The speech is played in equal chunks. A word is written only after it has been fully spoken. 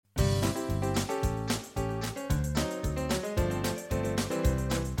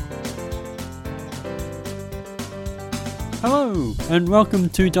Hello, and welcome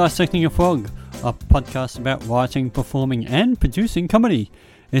to Dissecting a Frog, a podcast about writing, performing, and producing comedy.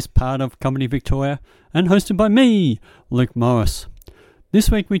 It's part of Comedy Victoria and hosted by me, Luke Morris. This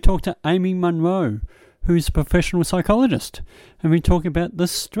week we talk to Amy Munro, who's a professional psychologist, and we talk about the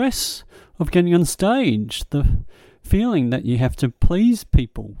stress of getting on stage, the feeling that you have to please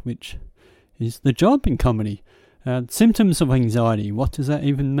people, which is the job in comedy. Symptoms of anxiety, what does that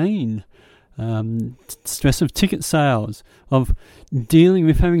even mean? Stress of ticket sales, of dealing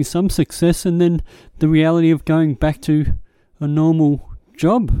with having some success and then the reality of going back to a normal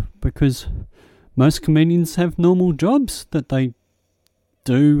job, because most comedians have normal jobs that they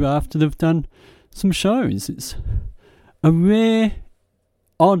do after they've done some shows. It's a rare,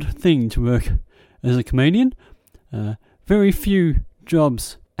 odd thing to work as a comedian. Very few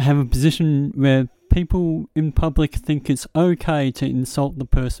jobs have a position where people in public think it's okay to insult the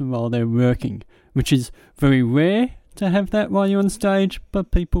person while they're working, which is very rare to have that while you're on stage, but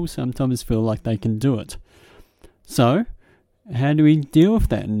people sometimes feel like they can do it. So, how do we deal with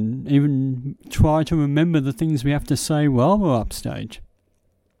that and even try to remember the things we have to say while we're upstage?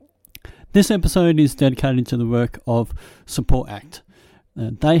 This episode is dedicated to the work of Support Act.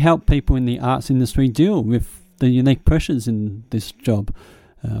 They help people in the arts industry deal with the unique pressures in this job.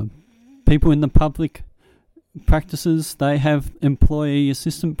 People in the public practices, they have employee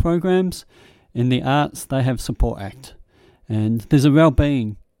assistant programs. In the arts, they have Support Act. And there's a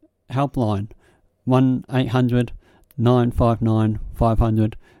wellbeing helpline,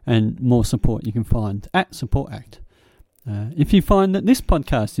 1-800-959-500, and more support you can find at Support Act. If you find that this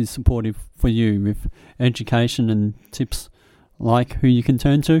podcast is supportive for you with education and tips like who you can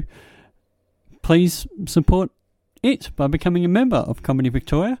turn to, please support it by becoming a member of Comedy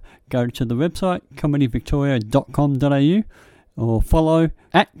Victoria. Go to the website comedyvictoria.com.au or follow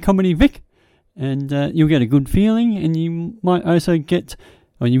at ComedyVic, and you'll get a good feeling, and you will also get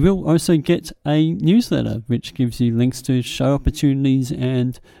a newsletter which gives you links to show opportunities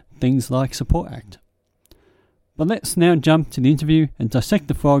and things like Support Act. But let's now jump to the interview and dissect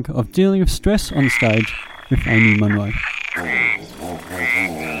the frog of dealing with stress on stage with Amy Munro.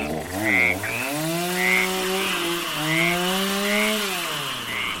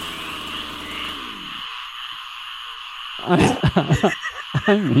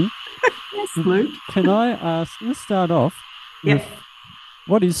 Amy, yes, Luke. Can I ask? Let's start off. Yep. With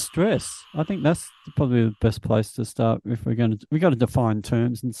what is stress? I think that's probably the best place to start. If we got to define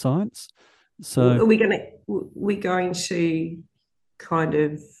terms in science. So, are we going to kind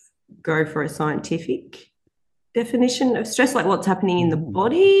of go for a scientific definition of stress, like what's happening in the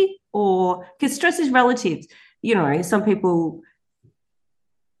body, or because stress is relative? You know, some people's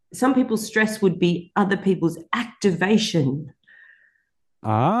stress would be other people's activation.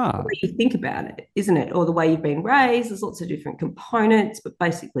 The way you think about it, isn't it? Or the way you've been raised. There's lots of different components, but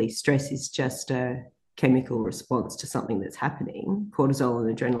basically stress is just a chemical response to something that's happening. Cortisol and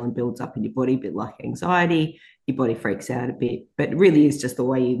adrenaline builds up in your body, a bit like anxiety. Your body freaks out a bit, but it really is just the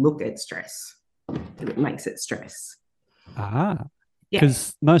way you look at stress that makes it stress.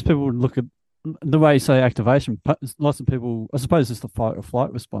 Because most people would look at the way you say activation. Lots of people, I suppose, it's the fight or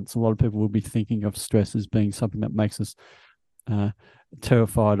flight response. A lot of people will be thinking of stress as being something that makes us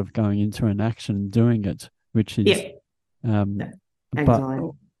terrified of going into an action, doing it, which is anxiety.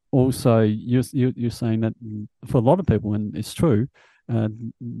 But also you're saying that for a lot of people, and it's true,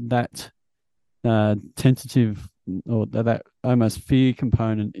 that tentative or that almost fear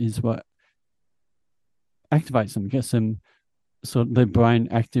component is what activates them, gets them sort of their brain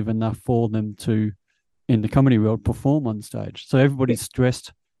active enough for them to, in the comedy world, perform on stage. So everybody's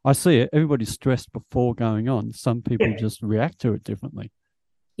stressed. I see it. Everybody's stressed before going on. Some people just react to it differently.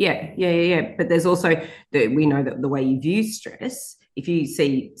 Yeah. But there's also, we know that the way you view stress, if you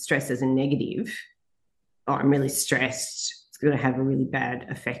see stress as a negative, I'm really stressed, it's going to have a really bad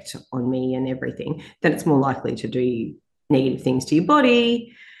effect on me and everything, then it's more likely to do negative things to your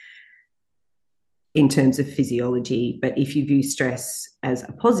body in terms of physiology. But if you view stress as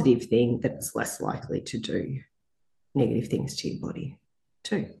a positive thing, then it's less likely to do negative things to your body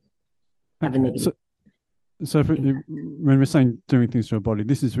too. Have a negative. So when we're saying doing things to our body,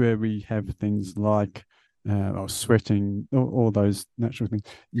 this is where we have things like sweating, all those natural things.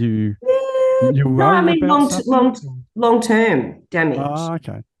 You long term damage. Oh,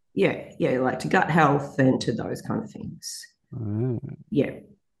 okay. Yeah, like to gut health and to those kind of things. Yeah,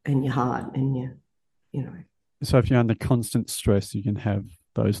 and your heart and your, So if you're under constant stress, you can have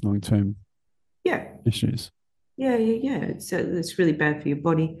those long term issues. Yeah. It's really bad for your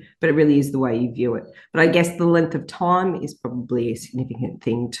body, but it really is the way you view it. But I guess the length of time is probably a significant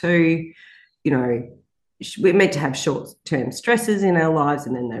thing too. we're meant to have short-term stresses in our lives,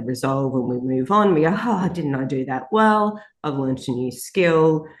 and then they resolve and we move on. We go, oh, didn't I do that well? I've learned a new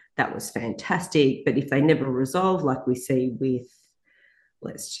skill. That was fantastic. But if they never resolve, like we see with,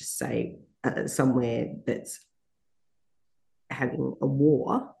 let's just say, somewhere that's having a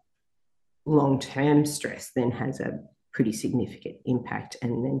war, long-term stress then has a pretty significant impact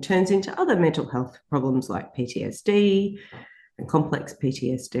and then turns into other mental health problems like PTSD and complex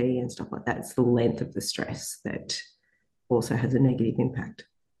PTSD and stuff like that. It's the length of the stress that also has a negative impact.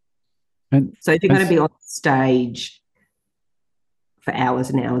 And so if you're going to be on stage for hours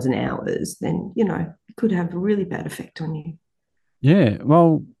and hours and hours, then, it could have a really bad effect on you. Yeah,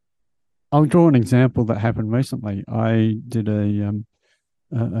 well, I'll draw an example that happened recently. I did a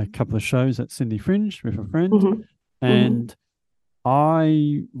couple of shows at Sydney Fringe with a friend, mm-hmm. and mm-hmm.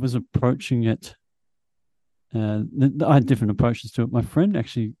 I was approaching it. I had different approaches to it. My friend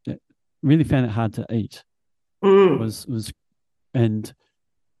actually really found it hard to eat. And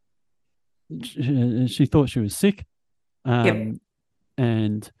she thought she was sick. Yep.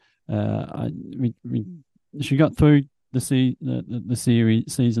 And she got through the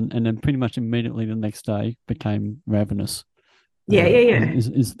series season, and then pretty much immediately the next day became ravenous. Yeah.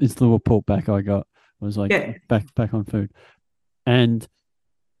 It's the report back I got was like back on food. And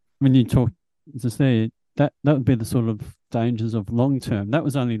when you talk just there, that would be the sort of dangers of long term. That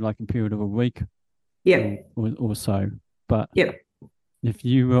was only like a period of a week, or so. But if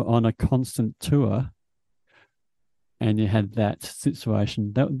you were on a constant tour and you had that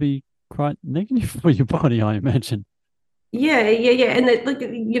situation, that would be quite negative for your body, I imagine. Yeah. And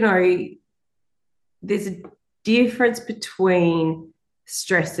there's a difference between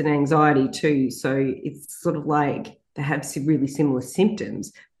stress and anxiety too. So it's sort of like they have some really similar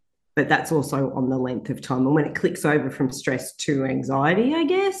symptoms, but that's also on the length of time. And when it clicks over from stress to anxiety, I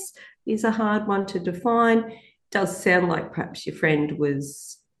guess, is a hard one to define. It does sound like perhaps your friend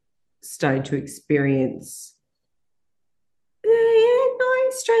was starting to experience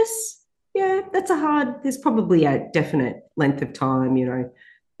stress. Yeah, there's probably a definite length of time,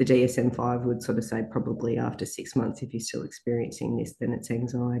 the DSM-5 would sort of say probably after 6 months, if you're still experiencing this, then it's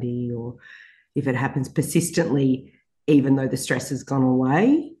anxiety, or if it happens persistently, even though the stress has gone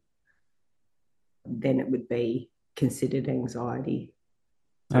away, then it would be considered anxiety.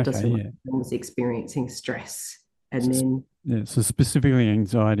 So it does feel like someone was experiencing stress. And then... Yeah, so specifically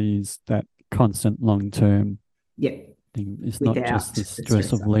anxiety is that constant long-term thing. It's not just the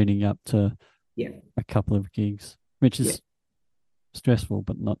stress of leading up to a couple of gigs, which is stressful,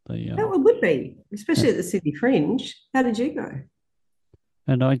 but not the... No, it would be, especially at the Sydney Fringe. How did you go?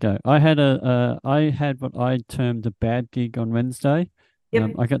 And I had what I termed a bad gig on Wednesday.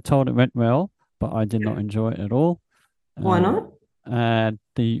 I got told it went well, but I did not enjoy it at all. Why not?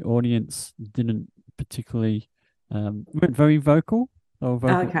 The audience didn't particularly weren't very vocal. They were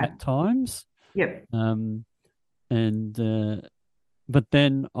vocal at times. Yep. But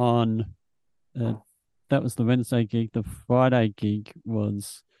then on that was the Wednesday gig. The Friday gig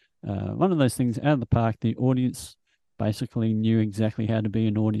was one of those things out of the park. The audience basically knew exactly how to be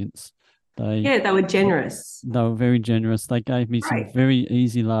an audience. They were generous. They were very generous. They gave me some very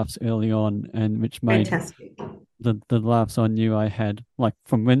easy laughs early on, and which made fantastic. The laughs I knew I had, like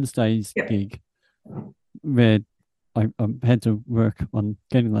from Wednesday's gig, where I had to work on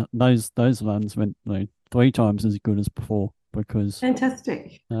getting those ones went 3 times as good as before. Because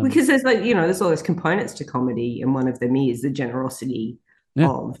fantastic, because there's there's all those components to comedy, and one of them is the generosity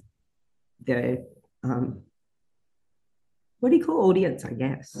of the what do you call audience? I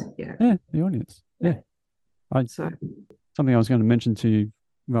guess, the audience. Something I was going to mention to you,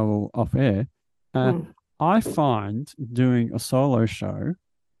 Raoul, off air. I find doing a solo show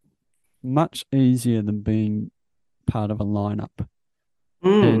much easier than being part of a lineup,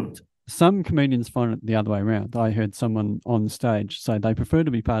 and some comedians find it the other way around. I heard someone on stage say they prefer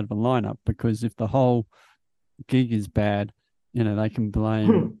to be part of a lineup because if the whole gig is bad, they can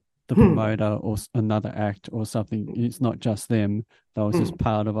blame the promoter or another act or something. It's not just them. That was just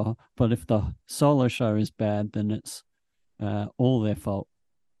part of a... But if the solo show is bad, then it's all their fault.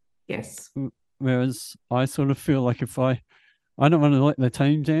 Yes. Whereas I sort of feel like if I don't want to let the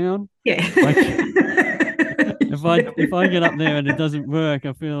team down. Yeah. If I get up there and it doesn't work,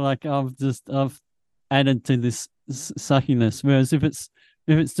 I feel like I've added to this suckiness. Whereas if it's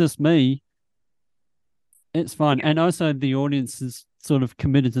just me, it's fine. And also the audience is sort of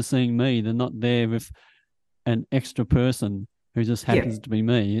committed to seeing me. They're not there with an extra person who just happens to be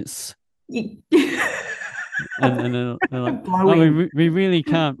me. It's and they're like, we really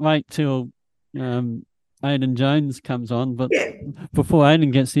can't wait till Aidan Jones comes on, but Yeah. before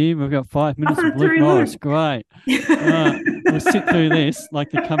Aidan gets here, we've got 5 minutes of Luke Through Morris. Luke. Great. We'll sit through this like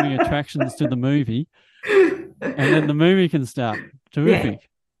the coming attractions to the movie, and then the movie can start. Yeah. Terrific.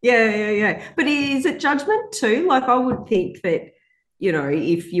 Yeah. But is it judgment too? Like I would think that,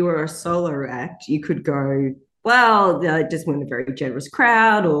 if you were a solo act, you could go, well, I just want a very generous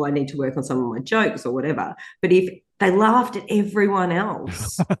crowd, or I need to work on some of my jokes or whatever. But if they laughed at everyone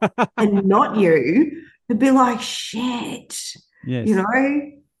else and not you, it'd be like, shit, you Yes.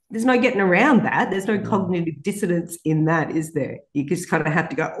 know? There's no getting around that. There's no No. cognitive dissonance in that, is there? You just kind of have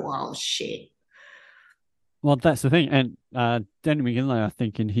to go, well, shit. Well, that's the thing. And Danny McGinley, I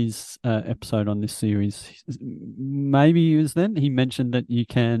think, in his episode on this series, maybe it was then, he mentioned that you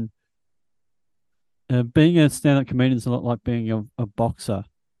can, being a stand-up comedian is a lot like being a boxer.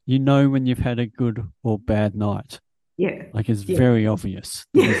 You know when you've had a good or bad night. Yeah. Like it's Yeah. very obvious,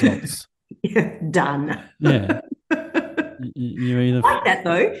 the results. Yeah. Done. Yeah. You either, Like that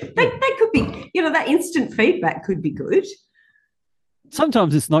though. yeah. That could be, that instant feedback could be good.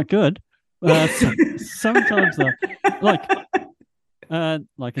 Sometimes it's not good. Sometimes, like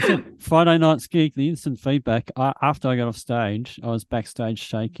like I said, Friday night's gig, the instant feedback. After I got off stage, I was backstage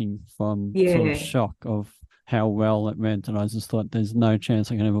shaking from sort of Yeah. shock of how well it went, and I just thought, there's no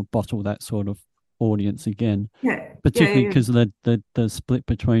chance I can ever bottle that sort of audience again. Yeah. Particularly Yeah. because the split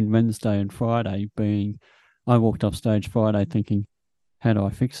between Wednesday and Friday being, I walked off stage Friday thinking, how do I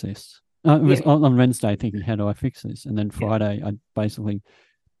fix this? It was Yeah. on Wednesday thinking, how do I fix this? And then Yeah. Friday, I basically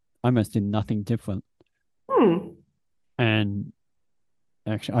almost did nothing different. Hmm. And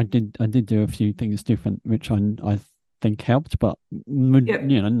actually, I did do a few things different, which I think helped. But Yep.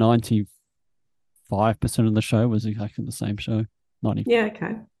 95% of the show was exactly the same show. 90. Yeah.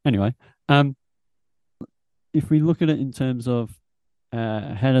 Okay. Anyway, if we look at it in terms of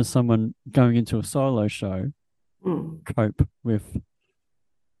how does someone going into a solo show Hmm. cope with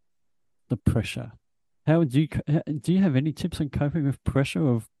the pressure? How would you do? You have any tips on coping with pressure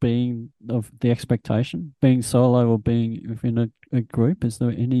of the expectation, being solo or being within a group? Is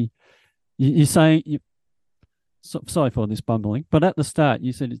there any? You're saying sorry for this bumbling, but at the start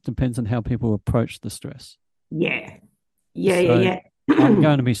you said it depends on how people approach the stress. Yeah. Yeah. So Yeah. I'm Yeah.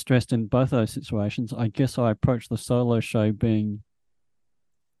 going to be stressed in both those situations. I guess I approach the solo show being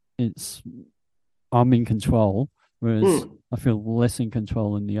it's I'm in control, whereas Hmm. I feel less in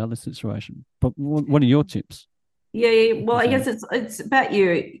control in the other situation. But what are your tips? Yeah. Well, You I say, guess it's about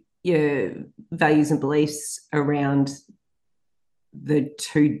your values and beliefs around the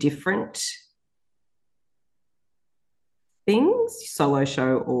two different things, solo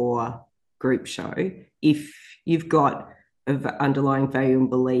show or group show. If you've got an underlying value and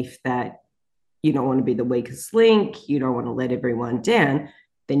belief that you don't want to be the weakest link, you don't want to let everyone down,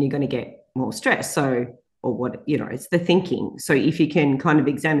 then you're going to get more stress. So, or what, it's the thinking. So if you can kind of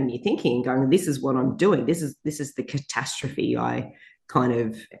examine your thinking and going, this is what I'm doing, this is the catastrophe I kind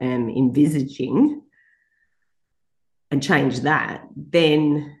of am envisaging, and change that,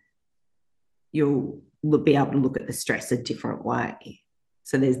 then you'll be able to look at the stress a different way.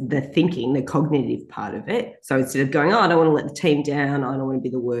 So there's the thinking, the cognitive part of it. So instead of going, I don't want to let the team down, I don't want to be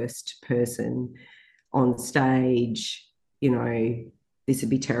the worst person on stage, this would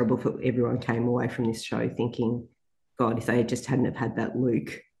be terrible if everyone came away from this show thinking, God, if they just hadn't have had that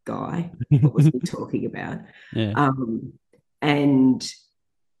Luke guy, what was he talking about? yeah, And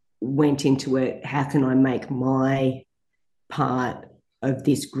went into it, how can I make my part of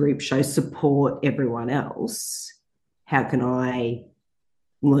this group show support everyone else? How can I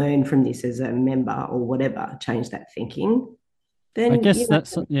learn from this as a member or whatever, change that thinking? Then I guess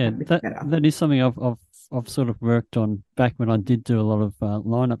that is something I've sort of worked on back when I did do a lot of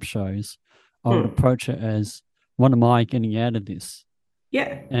lineup shows. I would approach it as, what am I getting out of this?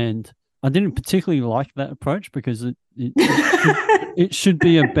 Yeah. And I didn't particularly like that approach because it should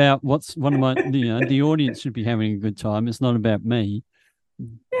be about what's one of my, the audience should be having a good time. It's not about me. But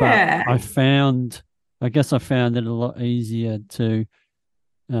Yeah. I guess I found it a lot easier to,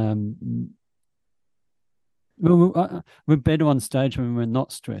 we're better on stage when we're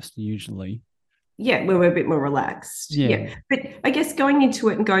not stressed usually. Yeah, we're a bit more relaxed. Yeah. Yeah. But I guess going into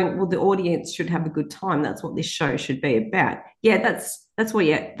it and going, well, the audience should have a good time. That's what this show should be about. Yeah, that's what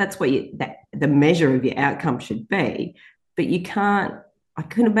the measure of your outcome should be. But I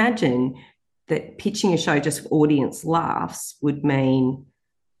can imagine that pitching a show just for audience laughs would mean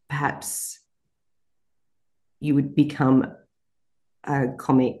perhaps you would become a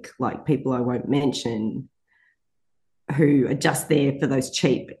comic like people I won't mention, who are just there for those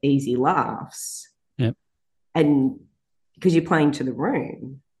cheap, easy laughs. Yep. And because you're playing to the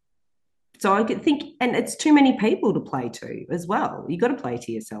room. So I could think, and it's too many people to play to as well. You got to play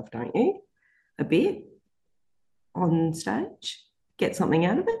to yourself, don't you? A bit on stage, get something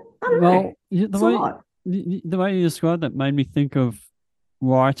out of it. I don't know. Well, It's a lot. the way you described that made me think of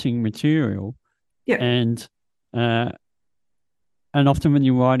writing material, Yeah. and uh, and often when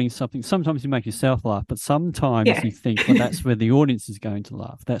you're writing something, sometimes you make yourself laugh, but sometimes Yeah. you think, well, that's where the audience is going to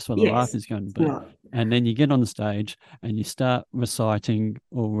laugh. That's where the laugh Yes. is going It's to be. not. And then you get on the stage and you start reciting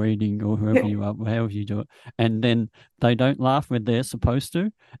or reading or whoever Yeah. you are, however you do it. And then they don't laugh when they're supposed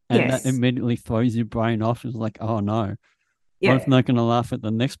to. And that Yes. immediately throws your brain off. It's like, oh no, what if Yeah. they're not going to laugh at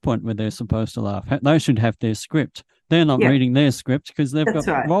the next point where they're supposed to laugh? They should have their script. They're not Yeah. reading their script because they've got That's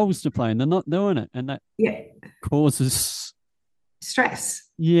right. roles to play and they're not doing it. And that Yeah. causes, Stress.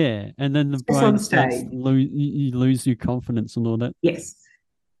 yeah. And then the Stress on brain starts stage. to lose, you lose your confidence and all that. Yes.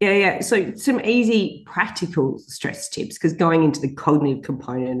 Yeah, yeah. So some easy practical stress tips, because going into the cognitive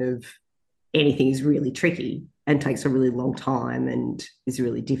component of anything is really tricky and takes a really long time and is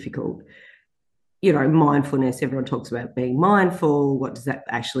really difficult. You know, mindfulness, everyone talks about being mindful. What does that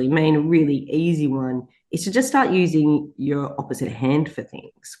actually mean? A really easy one is to just start using your opposite hand for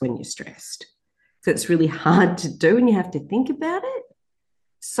things when you're stressed. So it's really hard to do and you have to think about it.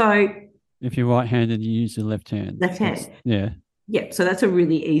 So If you're right-handed, you use your left hand. left hand. Yeah. Yeah. So that's a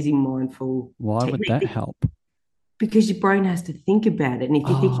really easy mindful Why would that technique help? because your brain has to think about it. And if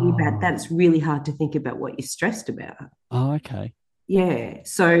you're thinking about that, Oh, it's really hard to think about what you're stressed about. oh, okay. Yeah.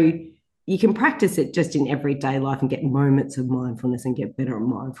 So you can practice it just in everyday life and get moments of mindfulness and get better at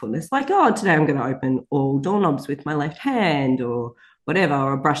mindfulness. Like, oh, today I'm going to open all doorknobs with my left hand or whatever,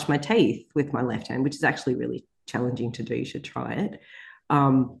 or brush my teeth with my left hand, which is actually really challenging to do. You should try it.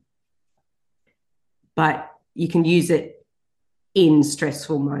 Um, but you can use it in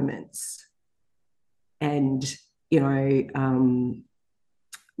stressful moments. And, you know,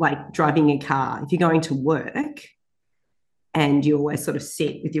 like driving a car, if you're going to work, and you always sort of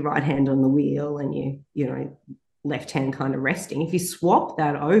sit with your right hand on the wheel and you know, left hand kind of resting. If you swap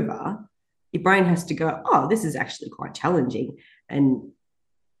that over, your brain has to go, oh, this is actually quite challenging. And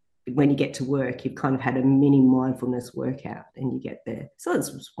when you get to work, you've kind of had a mini mindfulness workout and you get there. So that's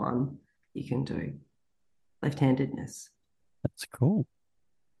just one you can do. Left-handedness. That's cool.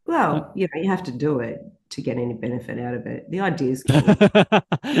 Well, you know, you have to do it to get any benefit out of it. The idea is cool.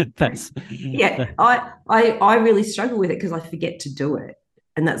 That's Yeah, I really struggle with it because I forget to do it.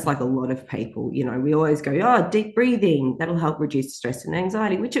 And that's like a lot of people, you know, we always go, oh, deep breathing, that'll help reduce stress and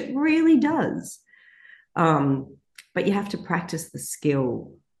anxiety, which it really does. But you have to practice the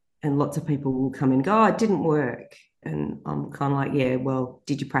skill. And lots of people will come and go, oh, it didn't work. And I'm kind of like, yeah, well,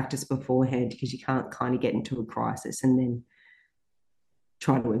 did you practice beforehand? Because you can't kind of get into a crisis and then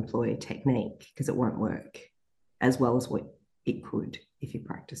try to employ a technique because it won't work as well as what it could if you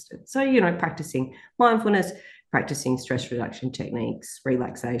practiced it. So, you know, practicing mindfulness, practicing stress reduction techniques,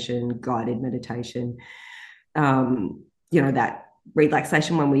 relaxation, guided meditation, you know, that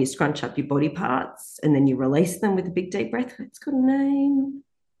relaxation one where you scrunch up your body parts and then you release them with a big deep breath. It's got a name,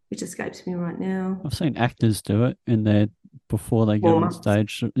 which escapes me right now. I've seen actors do it in their before they get on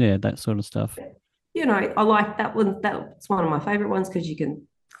stage. Yeah, that sort of stuff. You know, I like that one. That's one of my favorite ones because you can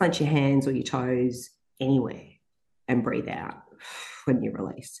clench your hands or your toes anywhere and breathe out when you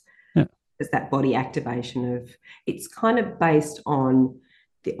release. Yeah. There's that body activation of it's kind of based on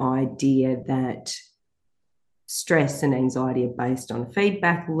the idea that stress and anxiety are based on a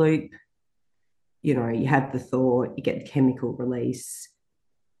feedback loop. You know, you have the thought, you get the chemical release,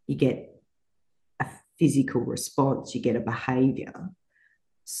 you get a physical response, you get a behavior.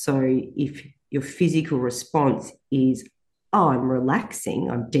 So if your physical response is, oh, I'm relaxing,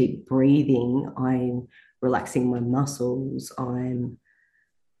 I'm deep breathing, I'm relaxing my muscles, then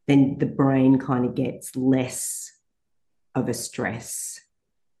the brain kind of gets less of a stress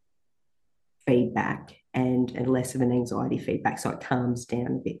feedback and less of an anxiety feedback. So it calms down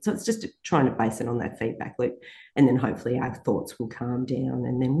a bit. So it's just trying to base it on that feedback loop. And then hopefully our thoughts will calm down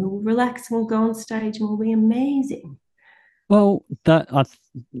and then we'll relax and we'll go on stage and we'll be amazing. Well,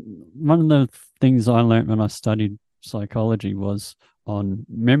 one of the things I learned when I studied psychology was on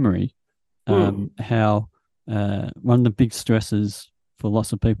memory. How one of the big stresses for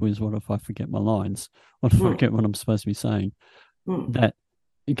lots of people is what if I forget my lines? What if I forget what I'm supposed to be saying? That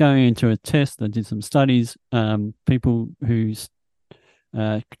going into a test, I did some studies. People who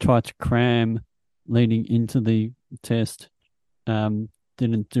tried to cram leading into the test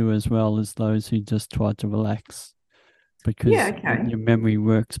didn't do as well as those who just tried to relax. Because your memory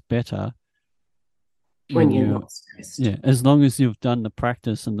works better when you're not stressed. Yeah, as long as you've done the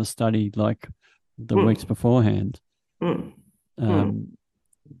practice and the study like the weeks beforehand.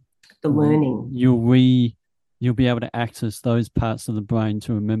 the learning. You'll be able to access those parts of the brain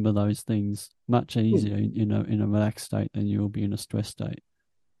to remember those things much easier in a relaxed state than you'll be in a stress state.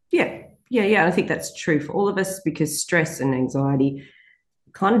 Yeah. I think that's true for all of us because stress and anxiety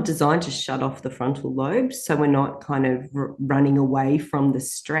are kind of designed to shut off the frontal lobes. So we're not kind of running away from the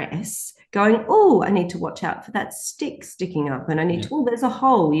stress, going, oh, I need to watch out for that stick sticking up. And I need to, oh, there's a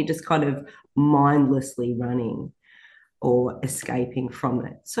hole. You're just kind of mindlessly running or escaping from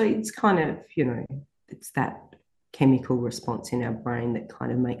it. So it's kind of, it's that chemical response in our brain that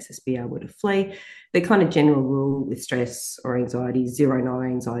kind of makes us be able to flee. The kind of general rule with stress or anxiety, 0, no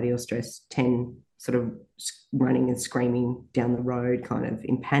anxiety or stress, 10 sort of running and screaming down the road kind of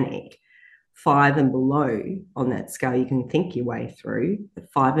in panic. 5 and below on that scale, you can think your way through. But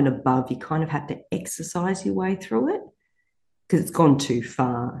 5 and above, you kind of have to exercise your way through it because it's gone too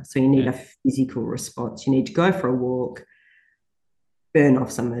far. So you need a physical response. You need to go for a walk, burn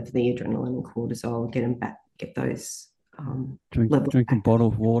off some of the adrenaline and cortisol, get them back, get those drink a bottle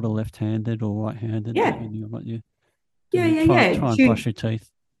of water left-handed or right-handed. Yeah. Try and brush your teeth.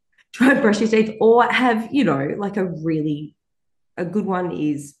 Try and brush your teeth, or have, like a good one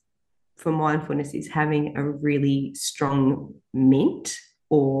is for mindfulness is having a really strong mint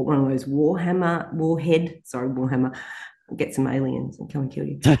or one of those warhead. Get some aliens and come and kill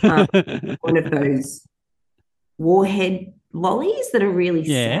you. One of those warhead lollies that are really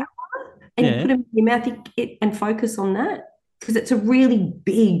sour, and you put them in your mouth and focus on that because it's a really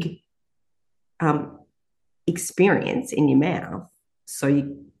big experience in your mouth. So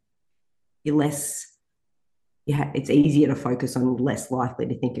you're less. It's easier to focus on, less likely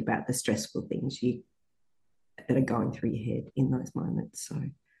to think about the stressful things that are going through your head in those moments. So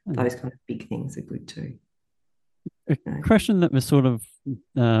those kind of big things are good too. A question that was sort of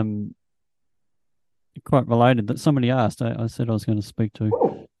quite related that somebody asked. I said I was going to speak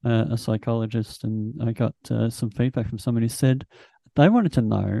to a psychologist, and I got some feedback from somebody who said they wanted to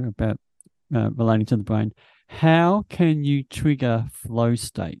know about relating to the brain. How can you trigger flow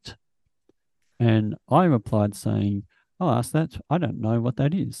state? And I replied saying, "I'll ask that. I don't know what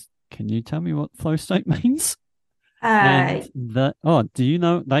that is. Can you tell me what flow state means?" Do you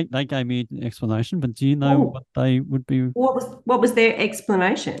know? They gave me an explanation, but do you know what they would be? What was their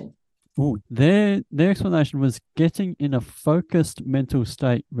explanation? Oh, their explanation was getting in a focused mental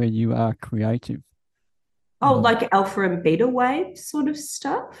state where you are creative. Like alpha and beta wave sort of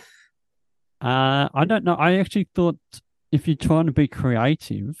stuff? I don't know. I actually thought if you're trying to be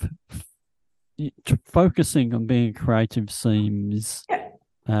creative, focusing on being creative seems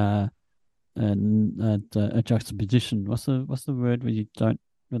a juxtaposition. What's the word where you don't?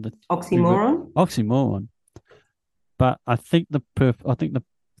 Oxymoron. Oxymoron. But I think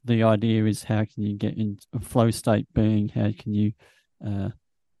the idea is how can you get in a flow state, being how can you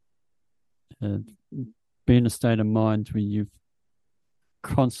be in a state of mind where you're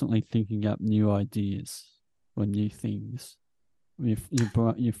constantly thinking up new ideas or new things. Your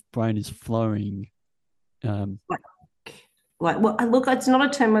brain is flowing. Look, it's not a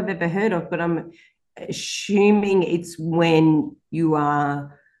term I've ever heard of, but I'm assuming it's when you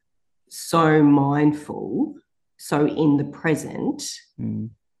are so mindful, so in the present,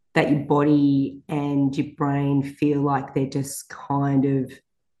 that your body and your brain feel like they're just kind of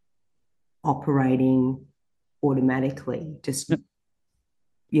operating automatically, just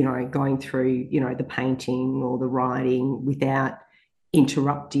going through, the painting or the writing without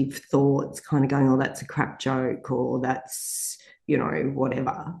interruptive thoughts, kind of going, oh, that's a crap joke, or that's,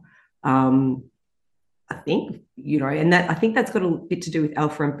 whatever. I think, and I think that's got a bit to do with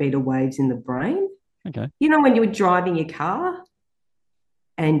alpha and beta waves in the brain. Okay. When you were driving your car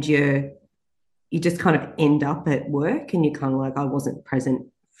and you just kind of end up at work and you're kind of like, I wasn't present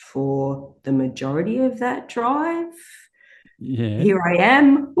for the majority of that drive. Yeah. Here I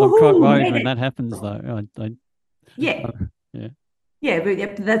am. I'm quite worried when that happens, though. But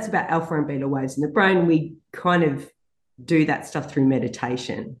that's about alpha and beta waves in the brain. We kind of do that stuff through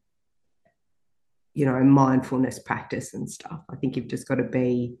meditation, mindfulness practice and stuff. I think you've just got to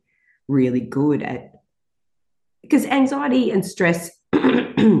be really good at, because anxiety and stress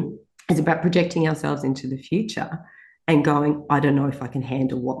is about projecting ourselves into the future and going, I don't know if I can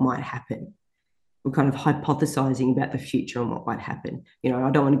handle what might happen. We're kind of hypothesizing about the future and what might happen. I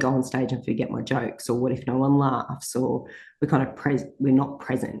don't want to go on stage and forget my jokes, or what if no one laughs, or we're kind of we're not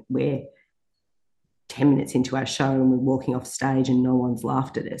present. We're 10 minutes into our show and we're walking off stage and no one's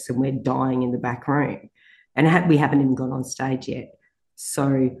laughed at us and we're dying in the back room and we haven't even gone on stage yet.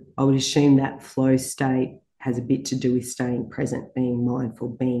 So I would assume that flow state has a bit to do with staying present, being mindful,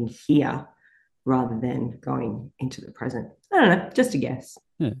 being here rather than going into the present. I don't know, just a guess.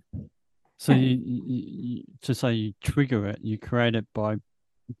 Yeah. So you to say you trigger it, you create it by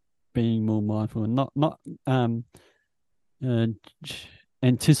being more mindful and not uh,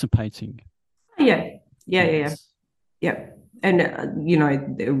 anticipating Yeah, yeah. things. Yeah. And,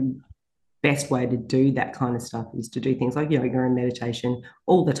 the best way to do that kind of stuff is to do things like yoga and meditation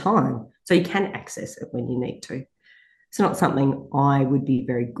all the time. So you can access it when you need to. It's not something I would be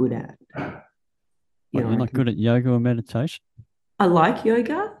very good at. What, you're not good at yoga or meditation? I like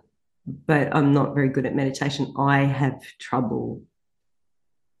yoga, but I'm not very good at meditation. I have trouble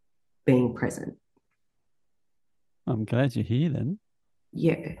being present. I'm glad you're here then.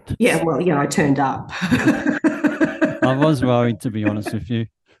 Yeah. Yeah. Well, I turned up. I was worried, to be honest with you.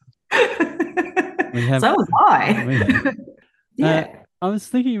 We have, So was I. uh, Yeah. I was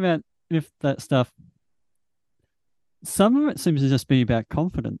thinking about if that stuff, some of it seems to just be about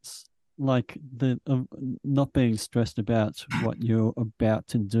confidence, like the not being stressed about what you're about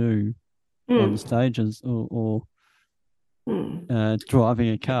to do on Mm, stages or mm. driving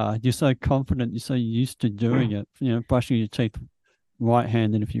a car. You're so confident, you're so used to doing it. Brushing your teeth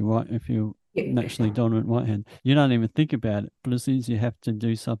right-handed if you're Yeah. naturally dominant right hand. You don't even think about it, but as soon as you have to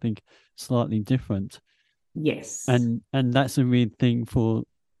do something slightly different, Yes. and that's a weird thing for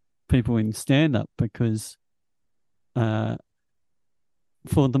people in stand-up because uh,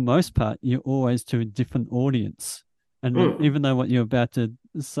 for the most part, you're always to a different audience. And Mm, even though what you're about to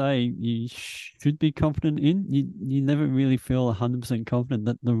say you should be confident in, you never really feel 100% confident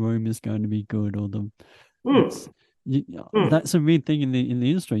that the room is going to be good or it's mm, you, mm, that's a weird thing in the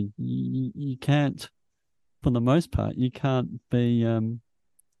industry. You can't, for the most part, you can't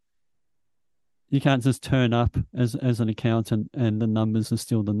just turn up as an accountant and the numbers are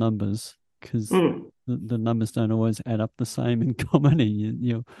still the numbers because mm. the numbers don't always add up the same in comedy.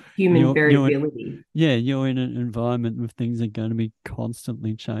 Human You're variability. yeah, you're in an environment where things are going to be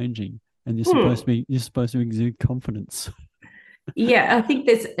constantly changing, and Mm. you're supposed to exude confidence. Yeah, I think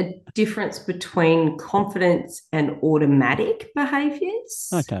there's a difference between confidence and automatic behaviors.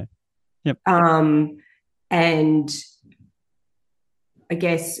 Okay. Yep. Um, and I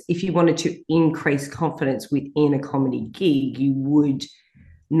guess if you wanted to increase confidence within a comedy gig, you would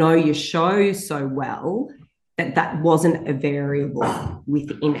know your show so well that that wasn't a variable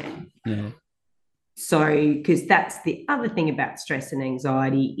within it. Yeah. So, because that's the other thing about stress and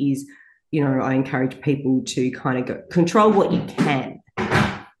anxiety is, I encourage people to kind of control what you can,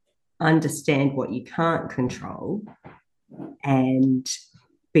 understand what you can't control, and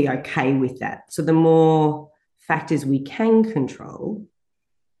be okay with that. So, the more factors we can control,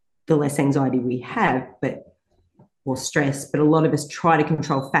 the less anxiety we have, or stress. But a lot of us try to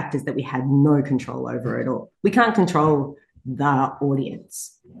control factors that we have no control over at all. We can't control the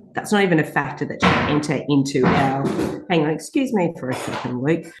audience. That's not even a factor that should enter into our. Hang on, excuse me for a second,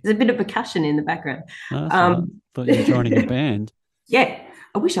 Luke. There's a bit of percussion in the background. No, that's all right. Thought you were joining a band. Yeah,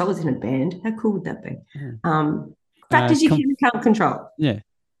 I wish I was in a band. How cool would that be? Yeah. Factors you can't control. Yeah.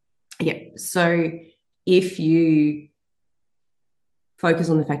 Yeah. So if you focus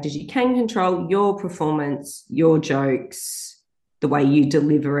on the factors you can control, your performance, your jokes, the way you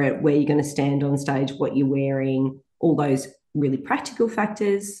deliver it, where you're going to stand on stage, what you're wearing, all those really practical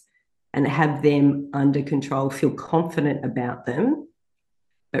factors, and have them under control, feel confident about them,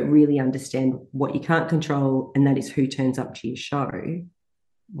 but really understand what you can't control, and that is who turns up to your show.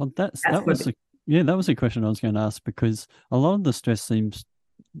 Well, that was a question I was going to ask because a lot of the stress seems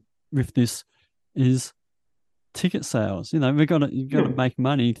with this is ticket sales. You've got to make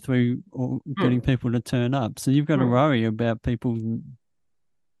money through getting people to turn up. So you've got to worry about people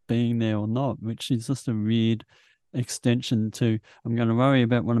being there or not, which is just a weird extension to I'm going to worry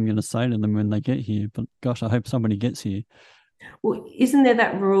about what I'm going to say to them when they get here. But gosh, I hope somebody gets here. Well, isn't there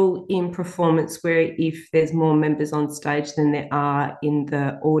that rule in performance where if there's more members on stage than there are in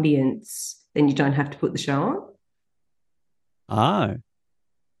the audience, then you don't have to put the show on? Oh,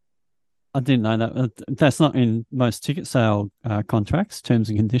 I didn't know that. That's not in most ticket sale contracts, terms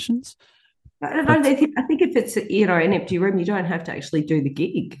and conditions. I think if it's an empty room, you don't have to actually do the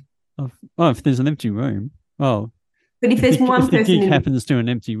gig. If there's an empty room, well, But if there's one if the person gig happens to an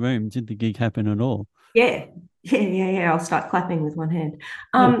empty room, did the gig happen at all? yeah, I'll start clapping with one hand.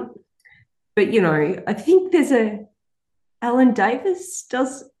 Yeah. But I think there's Alan Davis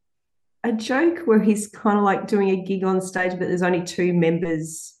does a joke where he's kind of like doing a gig on stage, but there's only two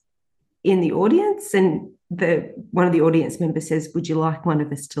members in the audience, and one of the audience members says, "Would you like one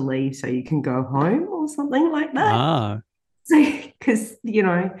of us to leave so you can go home?" or something like that. Ah. So, because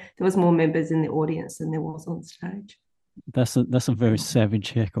there was more members in the audience than there was on stage. That's a very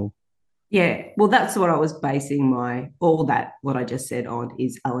savage heckle. Yeah. Well, that's what I was basing what I just said on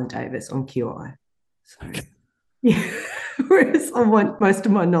is Alan Davis on QI. So, yeah. Whereas most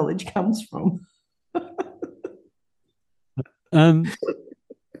of my knowledge comes from. Um,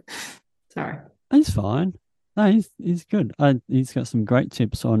 Sorry. he's fine. No, he's good. He's got some great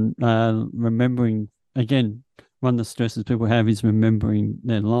tips on remembering. Again, one of the stresses people have is remembering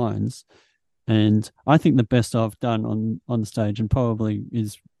their lines. And I think the best I've done on stage, and probably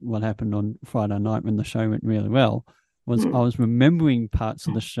is what happened on Friday night when the show went really well, was I was remembering parts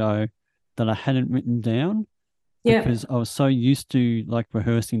of the show that I hadn't written down Yeah. because I was so used to like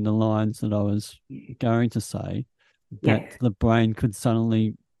rehearsing the lines that I was going to say that Yeah. the brain could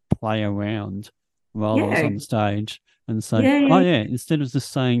suddenly play around while I was Yeah. on stage and say, Yeah. oh Yeah. yeah, instead of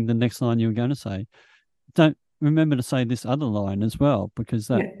just saying the next line you were going to say, don't remember to say this other line as well because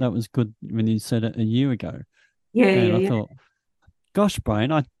that Yeah. that was good when you said it a year ago. Yeah. And Yeah. I Yeah. thought, gosh,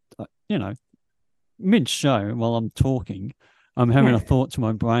 brain, you know, mid show while I'm talking, I'm having a Yeah. thought to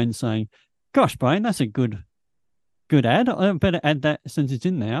my brain saying, gosh, brain, that's a good ad. I better add that since it's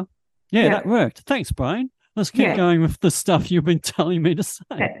in now. Yeah, that Yeah. worked. Thanks, brain. Let's keep Yeah. going with the stuff you've been telling me to say.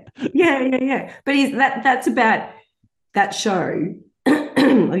 Yeah. Yeah. Yeah. Yeah. But that's about that show.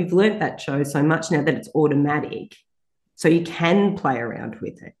 You've learnt that show so much now that it's automatic. So you can play around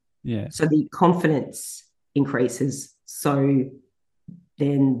with it. Yeah. So the confidence increases. So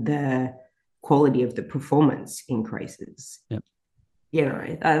then the quality of the performance increases. Yep. You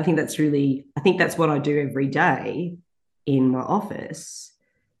know, I think that's what I do every day in my office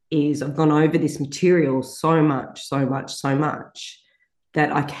is I've gone over this material so much, so much, so much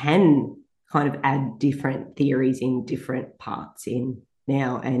that I can kind of add different theories in different parts in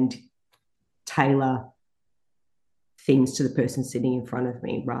now and tailor things to the person sitting in front of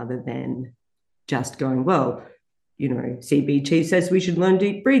me rather than just going, well, you know, CBT says we should learn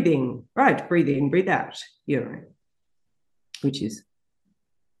deep breathing. Right, breathe in, breathe out, you know, which is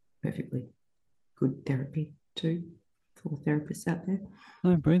perfectly good therapy too for therapists out there.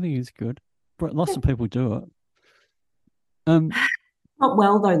 No, breathing is good. But lots of people do it. Um, Not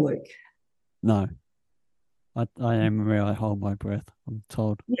well though, Luke. no, I am where I hold my breath. I'm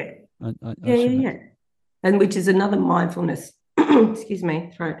told. Yeah, I yeah, yeah, shouldn't. yeah. And which is another mindfulness, excuse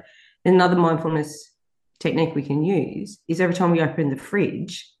me, throat. Another mindfulness technique we can use is every time we open the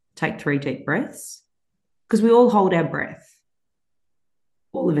fridge, take 3 deep breaths because we all hold our breath.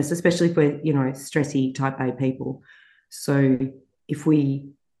 All of us, especially if we're, you know, stressy type A people. So if we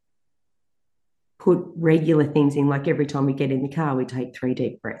put regular things in, like every time we get in the car, we take 3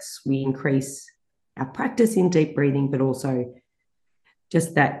 deep breaths. We increase our practice in deep breathing, but also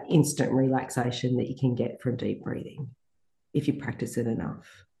just that instant relaxation that you can get from deep breathing if you practice it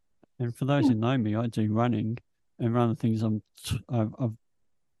enough. And for those who know me, I do running, and one of the things I've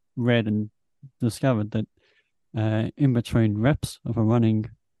read and discovered that in between reps of a running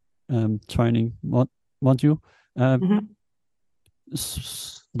training module, Mm-hmm.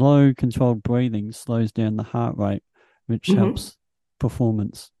 slow controlled breathing slows down the heart rate, which Mm-hmm. helps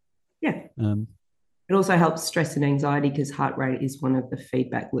performance. Yeah. Um, It also helps stress and anxiety because heart rate is one of the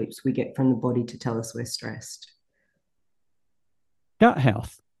feedback loops we get from the body to tell us we're stressed. gut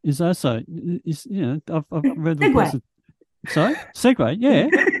health is also is I've read reports Segue. of, sorry, segue, yeah,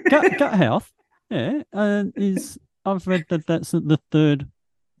 gut health, yeah, is I've read that that's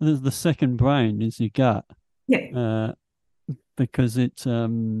the second brain is your gut, Yeah. uh, because it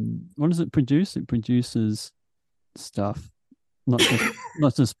what does it produce? It produces stuff, not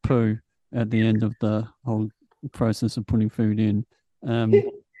just poo at the end of the whole process of putting food in, um,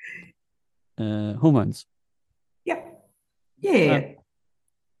 hormones. Yeah. Uh, Yeah.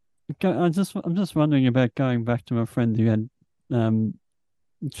 I'm just wondering about going back to my friend who had um,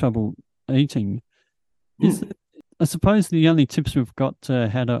 trouble eating. Is Mm. I suppose the only tips we've got to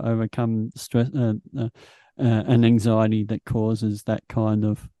how to overcome stress and anxiety that causes that kind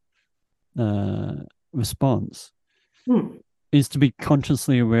of response Mm. is to be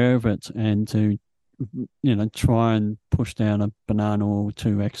consciously aware of it and to try and push down a banana or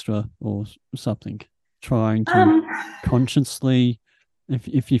two extra or something. Trying to Um, consciously,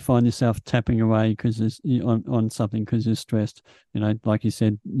 if you find yourself tapping away because on something because you're stressed, like you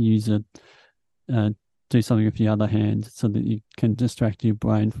said, use it, do something with the other hand so that you can distract your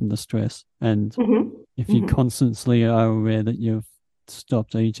brain from the stress. And mhm, if you mhm. constantly are aware that you've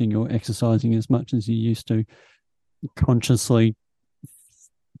stopped eating or exercising as much as you used to, consciously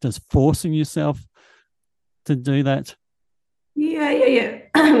just forcing yourself to do that Yeah, yeah,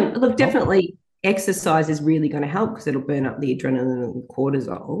 yeah. Look, help. definitely exercise is really going to help because it'll burn up the adrenaline and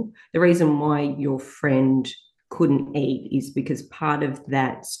cortisol. The reason why your friend couldn't eat is because part of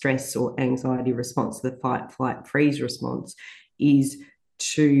that stress or anxiety response, the fight, flight, freeze response, is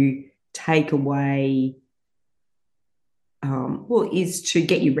to take away, is to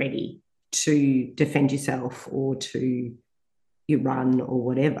get you ready to defend yourself or to you run or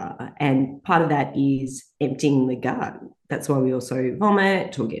whatever. And part of that is emptying the gut. That's why we also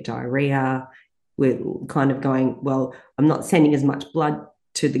vomit or get diarrhea. We're kind of going, well, I'm not sending as much blood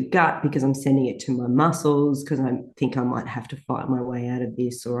to the gut because I'm sending it to my muscles because I think I might have to fight my way out of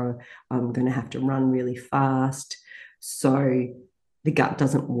this, or I'm going to have to run really fast. So the gut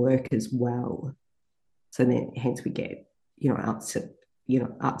doesn't work as well. So then hence we get,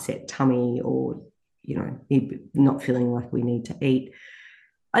 upset tummy, or, not feeling like we need to eat.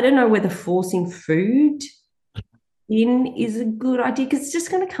 I don't know whether forcing food in is a good idea because it's just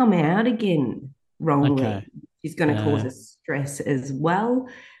going to come out again wrongly. Okay. It's going to cause us stress as well.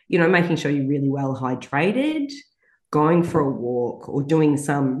 Making sure you're really well hydrated, going for a walk, or doing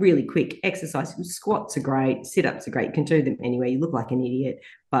some really quick exercise. Squats are great, sit-ups are great. You can do them anyway. You look like an idiot,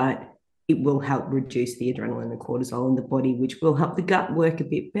 but it will help reduce the adrenaline and cortisol in the body, which will help the gut work a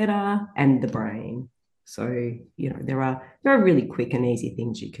bit better and the brain. So, there are really quick and easy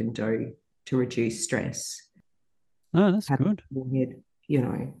things you can do to reduce stress. Oh, that's good.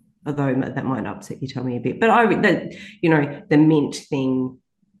 Although that might upset your tummy a bit. But the mint thing,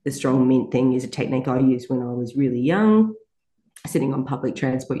 the strong mint thing is a technique I used when I was really young. Sitting on public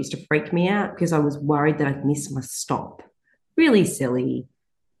transport used to freak me out because I was worried that I'd miss my stop. Really silly,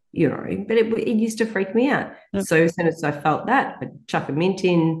 but it used to freak me out. Yep. So as soon as I felt that, I'd chuck a mint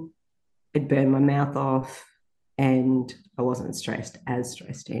in, it'd burn my mouth off, and I wasn't stressed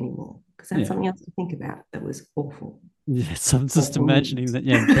anymore because that's something else to think about that was awful. Yes, I'm just imagining that,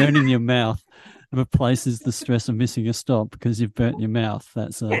 burning your mouth replaces the stress of missing a stop because you've burnt your mouth.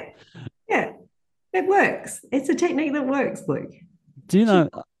 That's yeah, it works. It's a technique that works, Luke. Do you know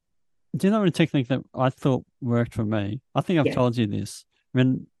a technique that I thought worked for me? I think I've told you this.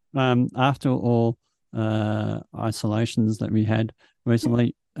 When after all isolations that we had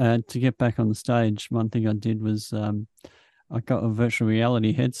recently, to get back on the stage, one thing I did was I got a virtual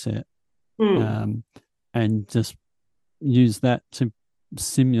reality headset and just use that to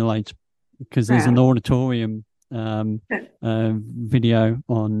simulate, because there's an auditorium video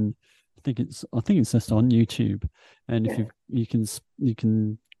on, I think it's just on YouTube, and if you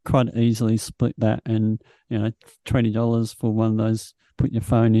can quite easily split that, and $20 for one of those put your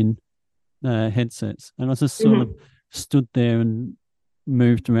phone in headsets. And I just sort of stood there and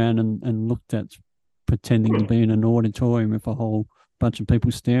moved around and looked at, pretending to be in an auditorium with a whole bunch of people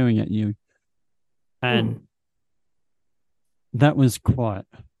staring at you, and that's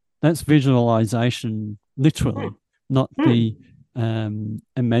visualization, literally, not the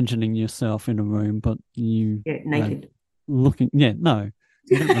imagining yourself in a room, but you naked looking. No,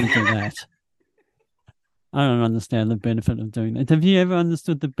 you don't want to do that. I don't understand the benefit of doing that. Have you ever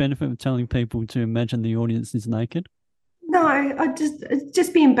understood the benefit of telling people to imagine the audience is naked? No, it'd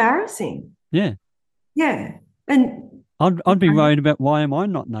just be embarrassing. Yeah. Yeah. And I'd be worried about, why am I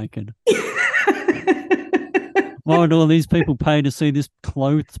not naked? Why would all these people pay to see this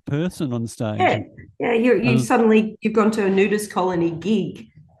clothed person on stage? Yeah. You've gone to a nudist colony gig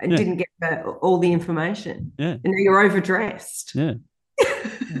and didn't get all the information. Yeah. And now you're overdressed. Yeah.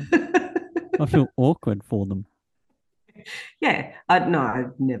 I feel awkward for them. Yeah. I've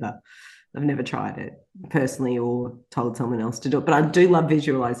never tried it personally or told someone else to do it, but I do love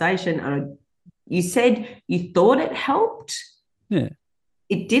visualization. And you said you thought it helped. Yeah.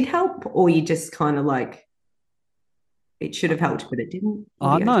 It did help, or you just kind of like, it should have helped, but it didn't?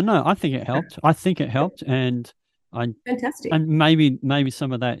 No, I think it helped. And fantastic. And maybe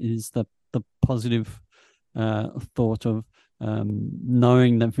some of that is the positive thought of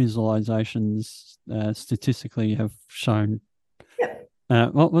knowing that visualizations statistically have shown.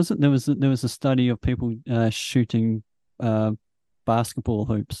 What was it? There was a study of people shooting basketball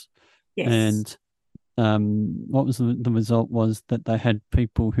hoops, and what was the result was that they had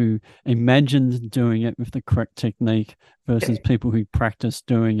people who imagined doing it with the correct technique versus people who practiced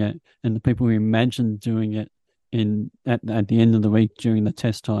doing it, and the people who imagined doing it at the end of the week during the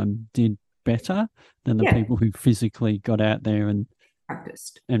test time did better than the people who physically got out there and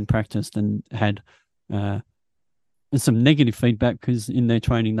practiced and had some negative feedback because in their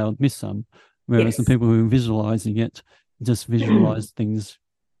training they would miss some, whereas the people who were visualizing it just visualized things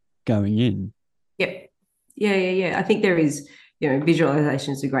going in. Yeah. I think there is,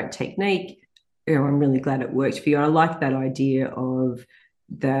 visualization is a great technique. I'm really glad it worked for you. I like that idea of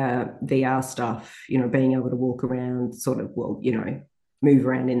the VR stuff, being able to walk around sort of, move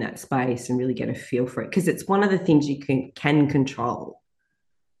around in that space and really get a feel for it, because it's one of the things you can control.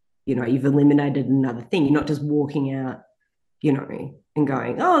 You've eliminated another thing. You're not just walking out, and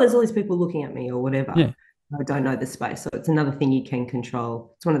going, oh, there's all these people looking at me or whatever. Yeah. I don't know the space. So it's another thing you can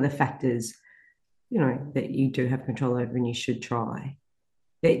control. It's one of the factors, that you do have control over and you should try.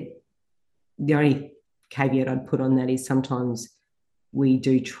 The only caveat I'd put on that is sometimes we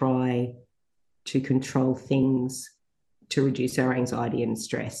do try to control things to reduce our anxiety and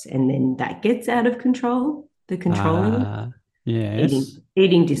stress, and then that gets out of control, the controlling. Yes.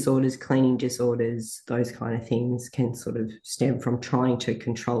 Eating disorders, cleaning disorders, those kind of things can sort of stem from trying to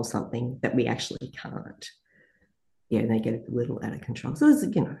control something that we actually can't. Yeah, and they get a little out of control. So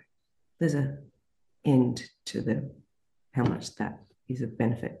there's a end to how much that is of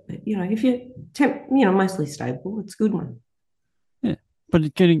benefit. But if you're mostly stable, it's a good one. Yeah, but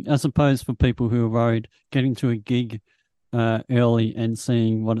I suppose for people who are worried, getting to a gig early and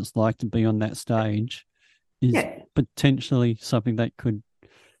seeing what it's like to be on that stage is potentially something that could.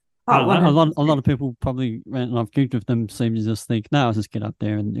 A lot of people probably, and I've gigged with them, seem to just think, no, I'll just get up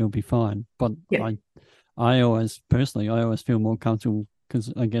there and it'll be fine. But I always feel more comfortable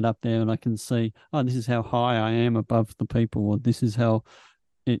because I get up there and I can see, oh, this is how high I am above the people, or this is how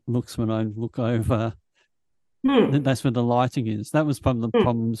it looks when I look over. That's where the lighting is. That was one of the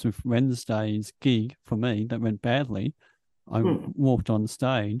problems with Wednesday's gig for me that went badly. I walked on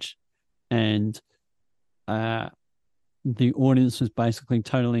stage and the audience was basically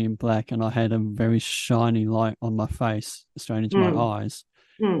totally in black, and I had a very shiny light on my face straight into my eyes.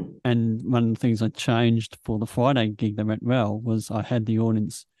 And one of the things I changed for the Friday gig that went well was I had the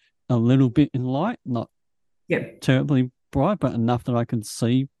audience a little bit in light, not terribly bright, but enough that I could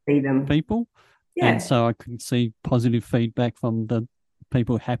see them. People. And so I could see positive feedback from the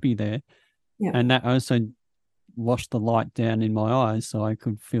people happy there. And that also washed the light down in my eyes, so I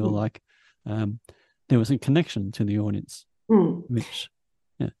could feel like there was a connection to the audience, which,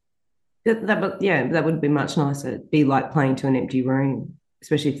 that would be much nicer. It'd be like playing to an empty room,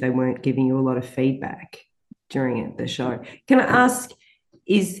 especially if they weren't giving you a lot of feedback during the show. Can I ask,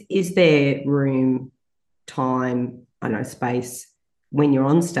 is there room, time, I know, space when you're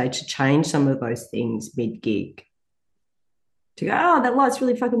on stage to change some of those things mid-gig? To go, oh, that light's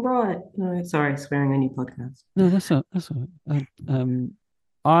really fucking bright. No, sorry, swearing on your podcast. No, that's all right.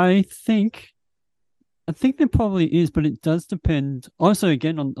 I think there probably is, but it does depend also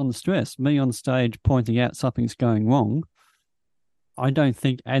again on the stress. Me on stage pointing out something's going wrong, I don't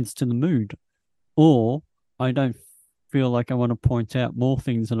think adds to the mood, or I don't feel like I want to point out more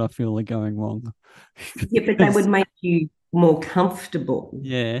things that I feel are going wrong. Yeah, but they would make you more comfortable.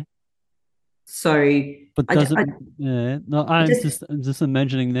 Yeah. So, but does it? Yeah. No, I'm just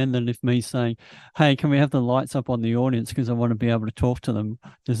imagining then that if me saying, "Hey, can we have the lights up on the audience because I want to be able to talk to them?"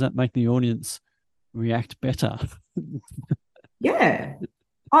 Does that make the audience react better? Yeah.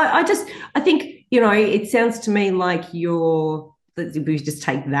 I think, it sounds to me like if we just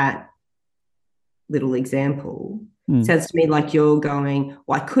take that little example, sounds to me like you're going,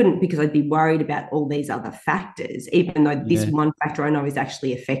 well, I couldn't because I'd be worried about all these other factors, even though this one factor I know is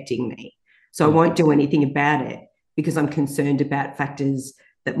actually affecting me. So I won't do anything about it because I'm concerned about factors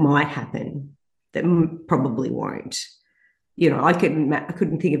that might happen that probably won't. I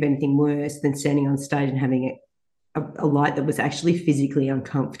couldn't think of anything worse than standing on stage and having a light that was actually physically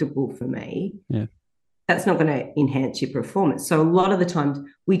uncomfortable for me. Yeah. That's not going to enhance your performance. So a lot of the times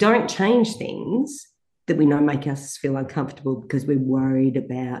we don't change things that we know make us feel uncomfortable because we're worried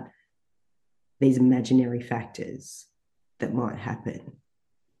about these imaginary factors that might happen.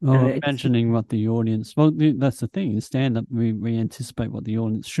 Well, imagining what the audience, that's the thing, in stand-up, we anticipate what the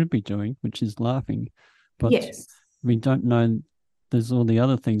audience should be doing, which is laughing. But we don't know there's all the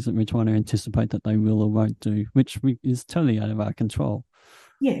other things that we're trying to anticipate that they will or won't do, which is totally out of our control.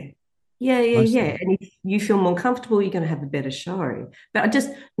 Yeah. And if you feel more comfortable, you're going to have a better show. But I just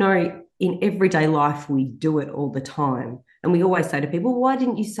know in everyday life, we do it all the time. And we always say to people, why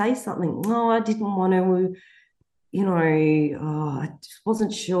didn't you say something? No, I didn't want to, I just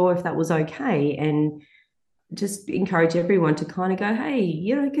wasn't sure if that was okay. And just encourage everyone to kind of go, hey,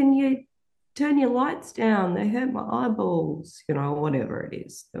 can you turn your lights down? They hurt my eyeballs, whatever it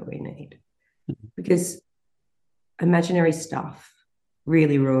is that we need. Because imaginary stuff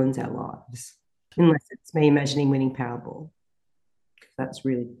really ruins our lives, unless it's me imagining winning Powerball. That's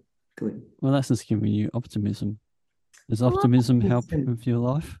really good. Well, that's just giving you optimism. Does optimism help with your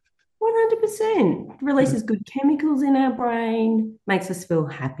life? 100%. Releases good chemicals in our brain, makes us feel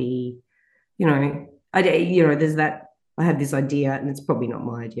happy. There's that. I have this idea, and it's probably not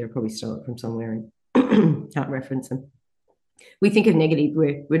my idea. I probably stole it from somewhere and can't reference them. We think of negative,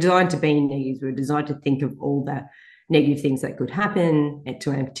 we're designed to be negatives. We're designed to think of all the negative things that could happen and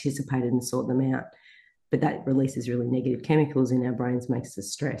to anticipate it and sort them out. But that releases really negative chemicals in our brains, makes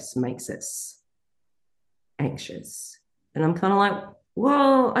us stress, makes us anxious. And I'm kind of like,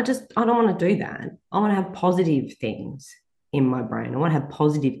 well, I don't want to do that. I want to have positive things in my brain. I want to have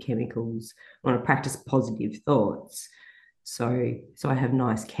positive chemicals. I want to practice positive thoughts. So I have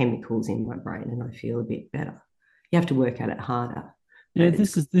nice chemicals in my brain and I feel a bit better. You have to work at it harder. Yeah,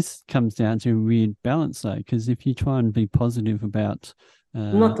 this comes down to a weird balance though, because if you try and be positive about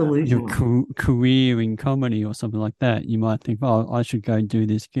not your delusional. career in comedy or something like that, you might think, oh, I should go do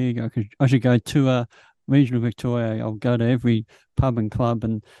this gig. I should go tour regional Victoria. I'll go to every pub and club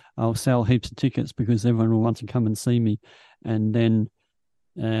and I'll sell heaps of tickets because everyone will want to come and see me. And then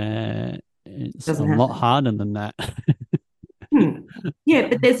it's a Doesn't lot happen. harder than that. Yeah,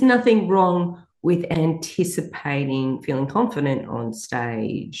 but there's nothing wrong with anticipating feeling confident on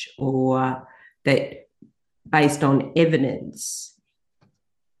stage or that based on evidence,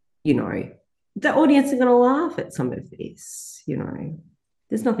 the audience are going to laugh at some of this.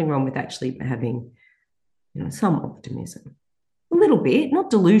 There's nothing wrong with actually having, some optimism. A little bit, not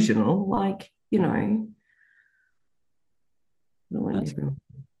delusional, That's,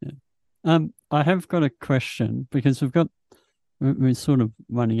 yeah. I have got a question because we're sort of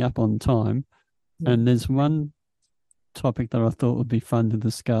running up on time, and there's one topic that I thought would be fun to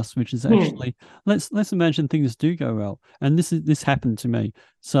discuss, which is actually let's imagine things do go well, and this happened to me.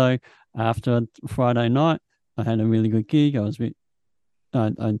 So after Friday night, I had a really good gig. I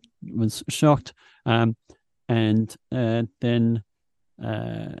was shocked, and then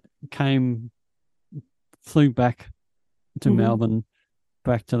flew back to Melbourne,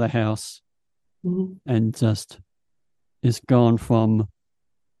 back to the house, and just it's gone from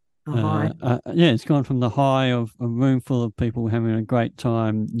it's gone from the high of a room full of people having a great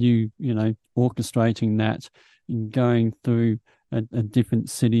time, orchestrating that and going through a different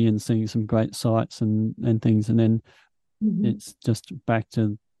city and seeing some great sights and things, and then it's just back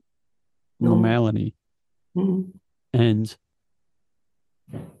to normality. And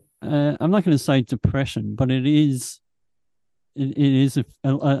I'm not going to say depression, but it is a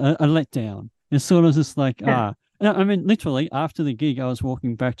letdown. It's sort of just like I mean, literally after the gig, I was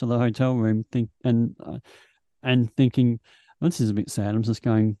walking back to the hotel room, and thinking, well, this is a bit sad. I'm just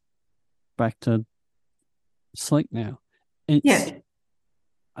going back to sleep now. It's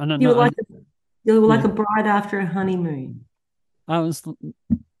I don't You know. were like you were like a bride after a honeymoon. I was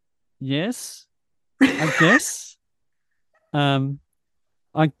yes, I guess. I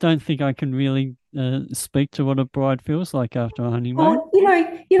don't think I can really speak to what a bride feels like after a honeymoon, Or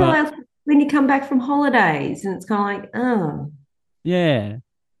but when you come back from holidays and it's kind of like, oh, yeah,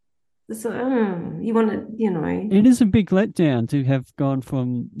 so you want to. it is a big letdown to have gone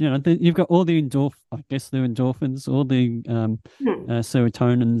from, you've got all the I guess the endorphins, all the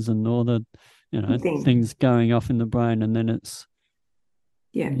serotonins and all the, things going off in the brain. And then it's,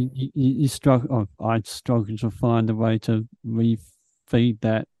 you struggle. Oh, I struggle to find a way to refeed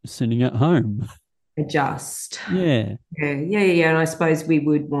that sitting at home. Adjust. Yeah. Yeah. And I suppose we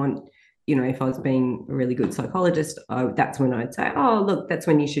would want, if I was being a really good psychologist, that's when I'd say, oh, look, that's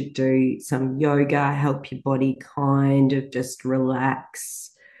when you should do some yoga, help your body kind of just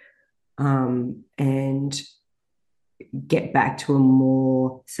relax, and get back to a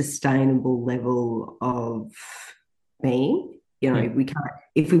more sustainable level of being. We can't,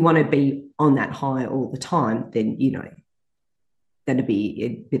 if we want to be on that high all the time, then, that'd be a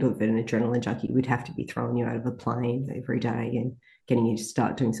bit of an adrenaline junkie. We'd have to be throwing you out of a plane every day and getting you to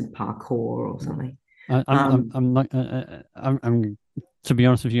start doing some parkour or something. I'm not. I'm to be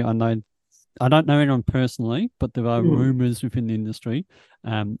honest with you, I don't know anyone personally, but there are rumors within the industry,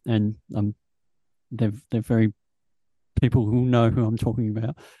 and they're very people who know who I'm talking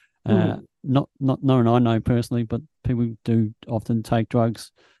about. Not no one I know personally, but people do often take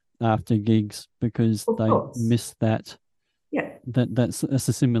drugs after gigs because they miss that. Yeah, that's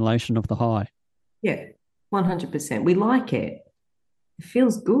a simulation of the high. Yeah, 100%. We like it. It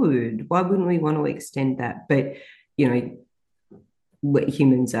feels good. Why wouldn't we want to extend that? But humans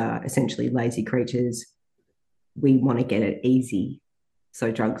are essentially lazy creatures. We want to get it easy. So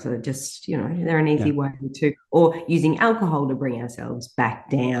drugs are just, they're an easy way to, or using alcohol to bring ourselves back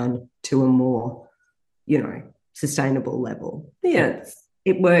down to a more, sustainable level. Yeah,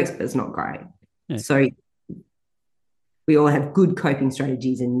 it works, but it's not great. Yeah. So we all have good coping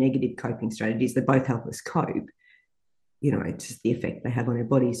strategies and negative coping strategies that both help us cope. It's just the effect they have on our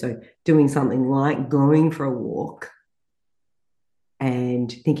body. So doing something like going for a walk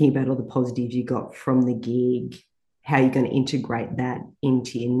and thinking about all the positives you got from the gig how you're going to integrate that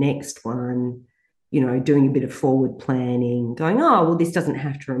into your next one, doing a bit of forward planning, going, oh, well, this doesn't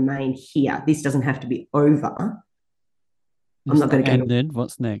have to remain here. This doesn't have to be over. I'm not going to go. And then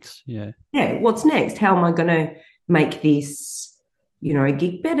what's next? Yeah. Yeah, what's next? How am I going to make this, a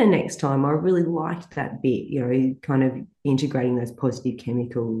gig better next time? I really liked that bit, kind of integrating those positive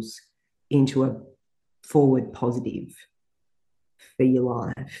chemicals into a forward positive for your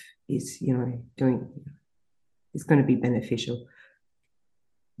life is, doing is going to be beneficial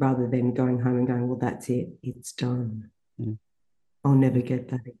rather than going home and going, well, that's it. It's done. Yeah. I'll never get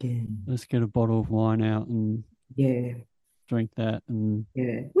that again. Let's get a bottle of wine out and drink that. And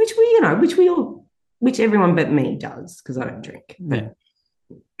which everyone but me does, because I don't drink. But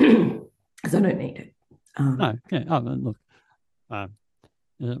because I don't need it. No, yeah. Oh, look,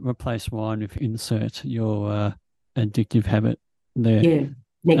 replace wine with insert your addictive habit there. Yeah,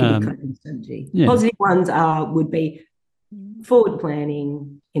 negative coping strategy. Yeah. Positive ones would be forward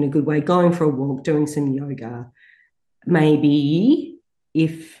planning in a good way, going for a walk, doing some yoga. Maybe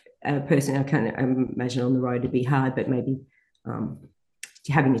if a person, I can't imagine on the road it'd be hard, but maybe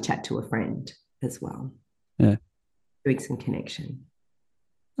having a chat to a friend as well. Yeah. Doing some connection.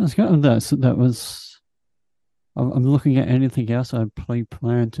 That was. I'm looking at anything else I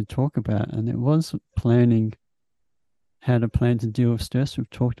planned to talk about, and it was planning how to plan to deal with stress. We've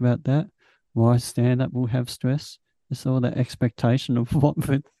talked about that. Why stand-up will have stress. It's all that expectation of what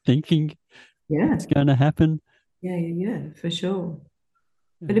we're thinking is going to happen. Yeah, for sure.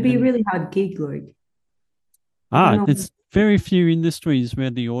 But it'd be a really hard gig, Luke. It's very few industries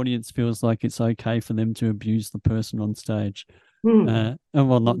where the audience feels like it's okay for them to abuse the person on stage. And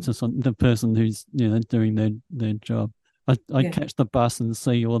not just on the person who's doing their job. I catch the bus and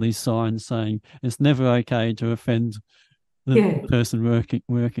see all these signs saying it's never okay to offend the person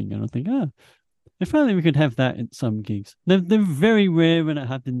working, and I think, if only we could have that at some gigs. They're very rare when it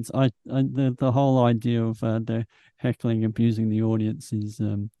happens. The whole idea of the heckling, abusing the audience is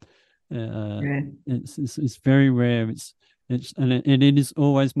it's very rare. It is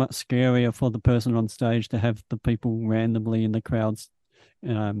always much scarier for the person on stage to have the people randomly in the crowds.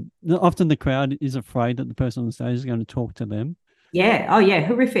 Often the crowd is afraid that the person on stage is going to talk to them. Yeah. Oh, yeah.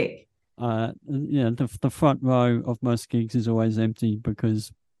 Horrific. The front row of most gigs is always empty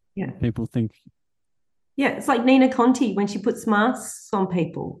because people think. Yeah, it's like Nina Conti when she puts masks on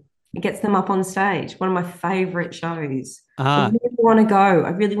people and gets them up on stage. One of my favourite shows. I really want to go.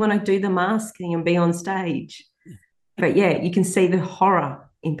 I really want to do the mask thing and be on stage. But yeah, you can see the horror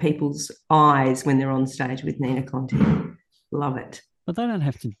in people's eyes when they're on stage with Nina Conti. Love it. But they don't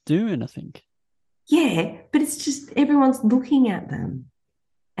have to do anything. Yeah, but it's just everyone's looking at them.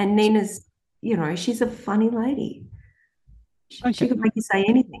 And Nina's, she's a funny lady. She could make you say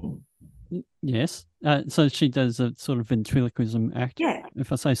anything. Yes. So she does a sort of ventriloquism act. Yeah.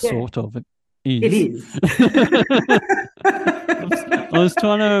 If I say sort of, it is. It is. I was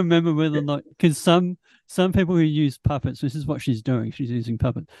trying to remember whether or not, because some people who use puppets, this is what she's doing. She's using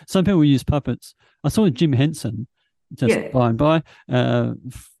puppets. Some people use puppets. I saw Jim Henson just by and by. The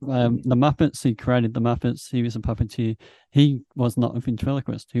Muppets, he created the Muppets. He was a puppeteer. He was not a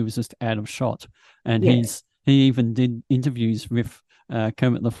ventriloquist. He was just out of shot. And he even did interviews with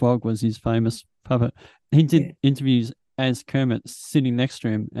Kermit the Frog was his famous puppet. He did interviews as Kermit sitting next to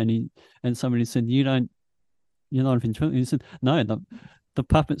him, and somebody said, you're not a ventriloquist. He said, no, the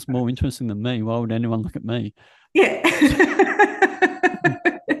puppet's more interesting than me. Why would anyone look at me? Yeah.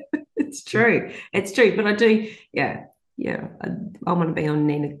 It's true. It's true. But I do, I want to be on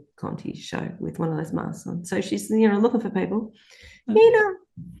Nina Conti's show with one of those masks on. So she's, looking for people.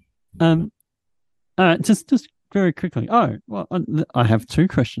 All right, just very quickly. Oh, well, I have two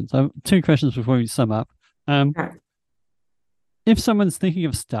questions. I have two questions before we sum up. If someone's thinking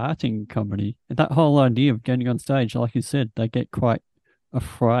of starting comedy, that whole idea of getting on stage, like you said, they get quite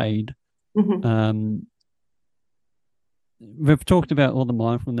afraid. Mm-hmm. We've talked about all the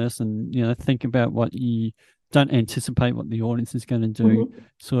mindfulness and, think about what you don't anticipate what the audience is going to do,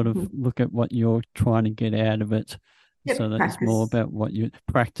 sort of look at what you're trying to get out of it. So that it's more about what you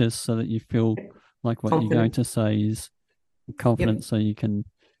practice so that you feel like what you're going to say is confident, so you can,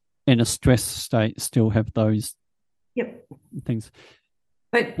 in a stress state, still have those things.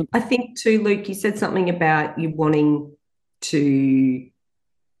 But I think too, Luke, you said something about you wanting to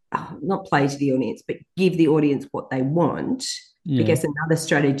not play to the audience, but give the audience what they want. I guess another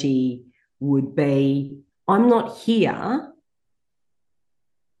strategy would be, I'm not here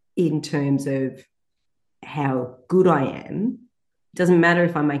in terms of how good I am. It doesn't matter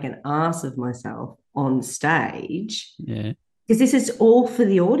if I make an ass of myself on stage. Yeah. Because this is all for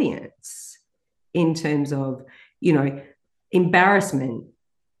the audience in terms of you know, embarrassment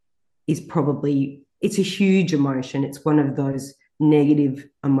is probably, it's a huge emotion. It's one of those negative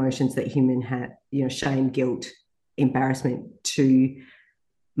emotions that human have, shame, guilt, embarrassment, to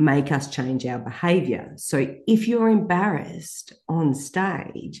make us change our behavior. So if you're embarrassed on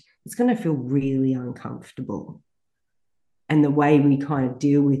stage, it's going to feel really uncomfortable. And the way we kind of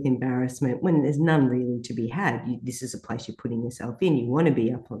deal with embarrassment, when there's none really to be had, this is a place you're putting yourself in. You want to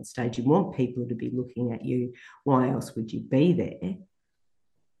be up on stage. You want people to be looking at you. Why else would you be there?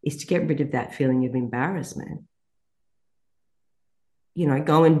 Is to get rid of that feeling of embarrassment.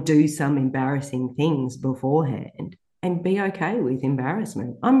 Go and do some embarrassing things beforehand and be okay with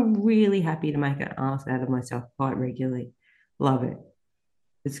embarrassment. I'm really happy to make an ass out of myself quite regularly. Love it.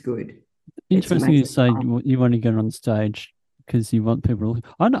 It's good. Interesting you say you want to get on stage because you want people to.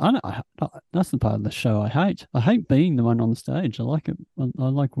 I know, that's the part of the show I hate. I hate being the one on stage. I like it. I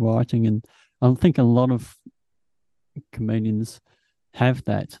like writing, and I think a lot of comedians have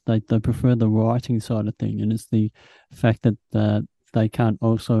that. They prefer the writing side of thing, and it's the fact that they can't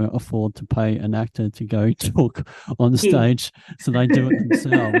also afford to pay an actor to go talk on stage, so they do it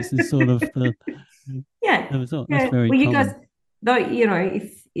themselves. It's sort of the That's very well, you common. guys, though,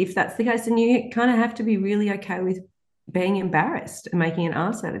 if that's the case, then you kind of have to be really okay with being embarrassed and making an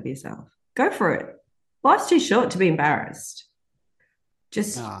ass out of yourself. Go for it. Life's too short to be embarrassed.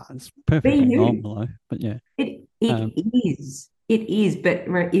 Just it's perfectly normal, but yeah, it is. It is, but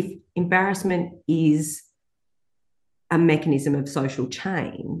if embarrassment is a mechanism of social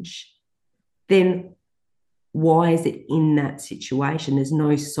change, then why is it in that situation? There's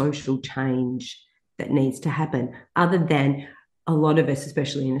no social change that needs to happen other than a lot of us,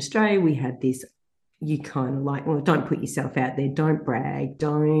 especially in Australia, we have this, you kind of like, well, don't put yourself out there, don't brag,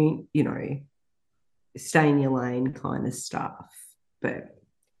 don't, stay in your lane kind of stuff. But,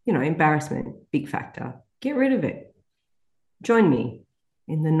 embarrassment, big factor. Get rid of it. Join me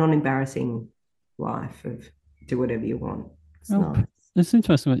in the non-embarrassing life of do whatever you want. It's nice. It's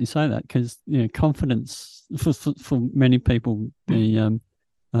interesting what you say that, because confidence for many people, the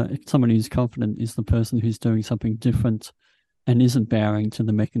someone who's confident is the person who's doing something different and isn't bowing to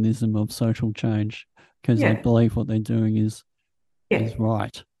the mechanism of social change because they believe what they're doing is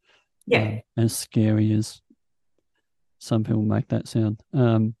right. Yeah. As scary as some people make that sound.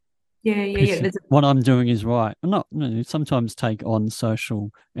 What I'm doing is right. I'm not. Sometimes take on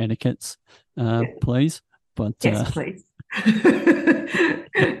social etiquettes, please. But yes, please. Please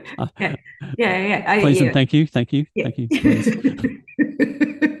and thank you, please.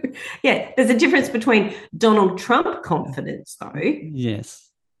 Yeah, there's a difference between Donald Trump confidence, though. Yes.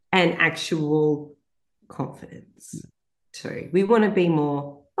 And actual confidence too. We want to be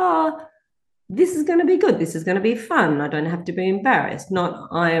more, this is going to be good. This is going to be fun. I don't have to be embarrassed. Not,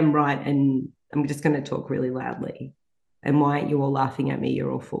 I am right and I'm just going to talk really loudly. And why aren't you all laughing at me?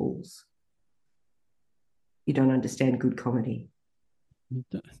 You're all fools. You don't understand good comedy.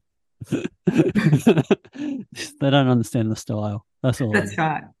 They don't understand the style. That's all. That's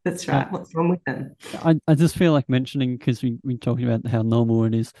right. What's wrong with them? I just feel like mentioning, because we talking about how normal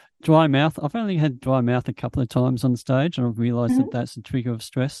it is. Dry mouth. I've only had dry mouth a couple of times on stage, and I've realised that that's a trigger of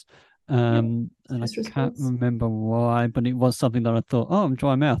stress. And I can't remember why, but it was something that I thought, oh, I'm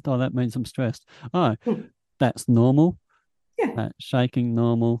dry mouthed. Oh, that means I'm stressed. Oh, that's normal. Yeah. That shaking,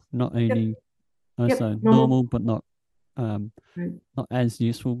 normal. Not eating. So normal, but not as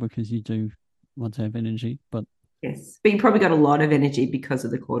useful, because you do want to have energy. But yes, but you probably got a lot of energy because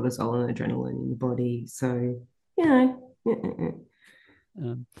of the cortisol and adrenaline in the body. So those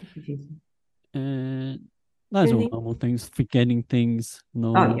are all normal things. Forgetting things,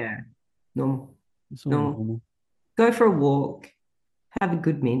 normal. Oh yeah, normal. It's all normal. Go for a walk. Have a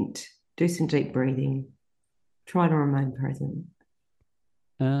good mint. Do some deep breathing. Try to remain present.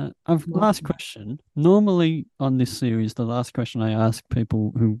 Last question. Normally on this series, the last question I ask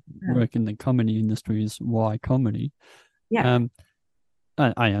people who work in the comedy industry is why comedy? Yeah.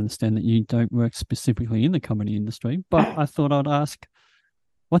 I understand that you don't work specifically in the comedy industry, but I thought I'd ask,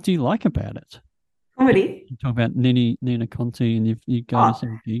 what do you like about it? Comedy. You talk about Nina Conti, and you go to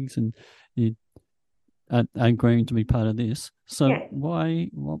some gigs, and you are agreeing to be part of this. So why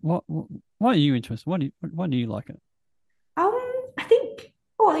are you interested? Why do you like it? I think,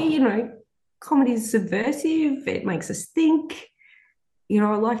 comedy is subversive. It makes us think.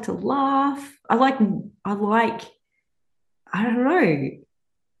 I like to laugh. I don't know.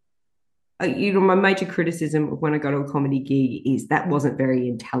 My major criticism of when I go to a comedy gig is that wasn't very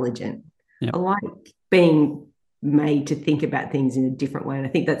intelligent. Yep. I like being made to think about things in a different way. And I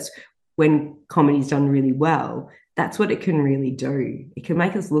think that's when comedy's done really well, that's what it can really do. It can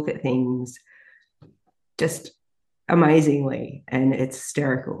make us look at things just amazingly, and it's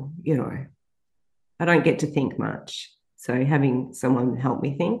hysterical. I don't get to think much. So having someone help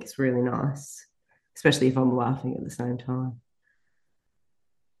me think is really nice, especially if I'm laughing at the same time.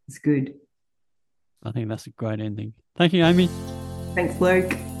 It's good. I think that's a great ending. Thank you, Amy. Thanks,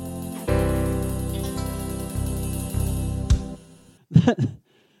 Luke.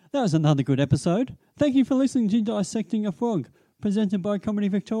 That was another good episode. Thank you for listening to Dissecting a Frog, presented by Comedy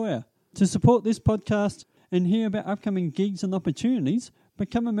Victoria. To support this podcast and hear about upcoming gigs and opportunities,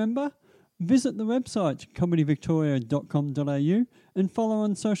 become a member. Visit the website comedyvictoria.com.au and follow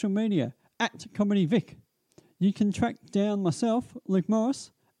on social media at ComedyVic. You can track down myself, Luke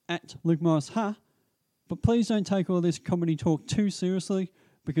Morris, at Luke Morris Ha, but please don't take all this comedy talk too seriously,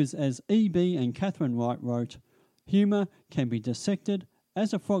 because as E.B. and Catherine Wright wrote, humour can be dissected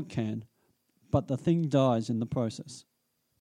as a frog can, but the thing dies in the process.